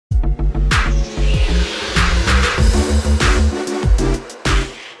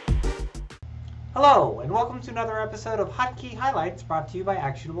Hello, and welcome to another episode of Hotkey Highlights brought to you by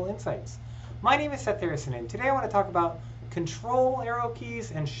Actionable Insights. My name is Seth Harrison, and today I want to talk about control arrow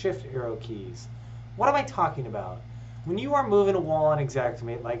keys and shift arrow keys. What am I talking about? When you are moving a wall on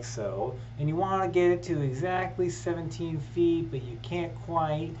Xactimate like so, and you want to get it to exactly 17 feet, but you can't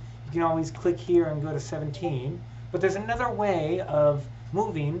quite, you can always click here and go to 17. But there's another way of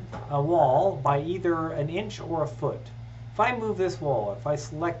moving a wall by either an inch or a foot. If I move this wall, if I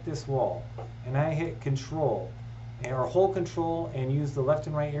select this wall, and I hit Control, or hold Control and use the left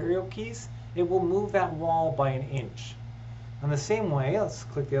and right arrow keys, it will move that wall by an inch. In the same way, let's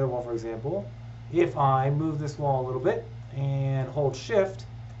click the other wall for example, if I move this wall a little bit and hold Shift,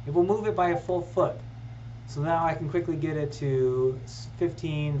 it will move it by a full foot. So now I can quickly get it to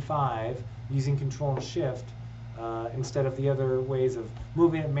 15.5 using Control and Shift instead of the other ways of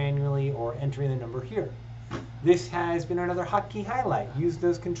moving it manually or entering the number here. This has been another hotkey highlight. Use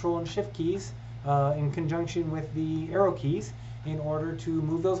those Control and Shift keys in conjunction with the arrow keys in order to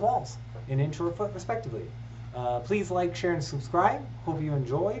move those walls an inch or a foot respectively. Please like, share, and subscribe. Hope you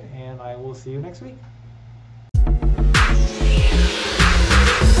enjoyed, and I will see you next week.